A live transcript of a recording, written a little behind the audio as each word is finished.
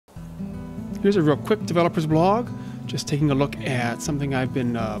Here's a real quick developer's blog, just taking a look at something I've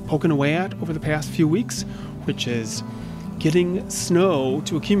been poking away at over the past few weeks, which is getting snow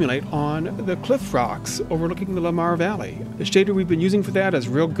to accumulate on the cliff rocks overlooking the Lamar Valley. The shader we've been using for that is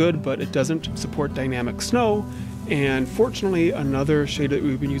real good, but it doesn't support dynamic snow. And fortunately, another shader that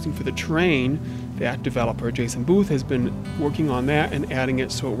we've been using for the terrain, that developer, Jason Booth, has been working on that and adding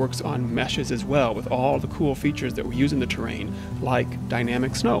it so it works on meshes as well, with all the cool features that we use in the terrain, like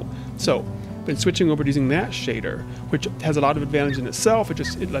dynamic snow. So, been switching over to using that shader, which has a lot of advantage in itself.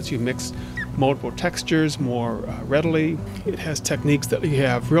 It lets you mix multiple textures more readily. It has techniques that you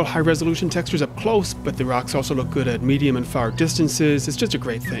have real high resolution textures up close, but the rocks also look good at medium and far distances. It's just a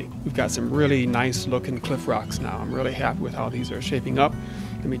great thing. We've got some really nice looking cliff rocks now. I'm really happy with how these are shaping up.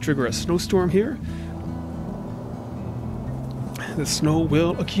 Let me trigger a snowstorm here. The snow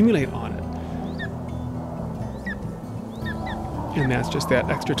will accumulate on it. And that's just that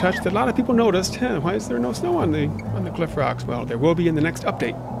extra touch that a lot of people noticed. Why is there no snow on the cliff rocks? Well, there will be in the next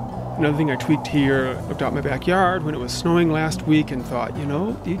update. Another thing I tweaked here, looked out my backyard when it was snowing last week and thought, you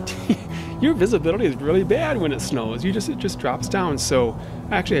know, your visibility is really bad when it snows. It just drops down. So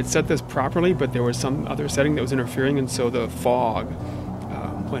I actually had set this properly, but there was some other setting that was interfering, and so the fog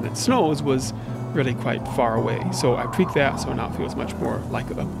when it snows was really quite far away. So I tweaked that so now it feels much more like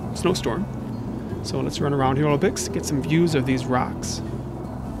a snowstorm. So let's run around here a little bit to get some views of these rocks.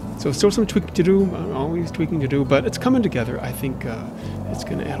 So still some tweaking to do, always tweaking to do, but it's coming together. I think it's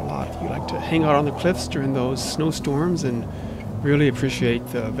going to add a lot. If you like to hang out on the cliffs during those snowstorms and really appreciate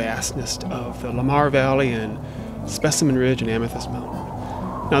the vastness of the Lamar Valley and Specimen Ridge and Amethyst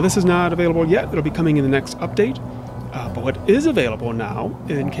Mountain. Now this is not available yet. It'll be coming in the next update. But what is available now,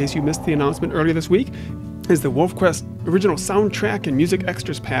 in case you missed the announcement earlier this week, is the WolfQuest original soundtrack and music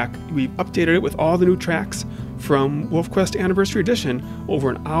extras pack. We've updated it with all the new tracks from WolfQuest Anniversary Edition. Over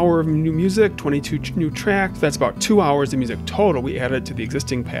an hour of new music, 22 new tracks. That's about 2 hours of music total we added to the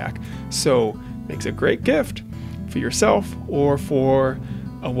existing pack. So makes a great gift for yourself or for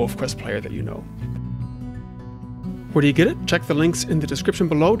a WolfQuest player that you know. Where do you get it? Check the links in the description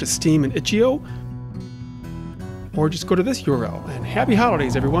below to Steam and itch.io, or just go to this URL. And happy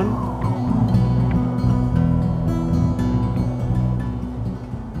holidays, everyone!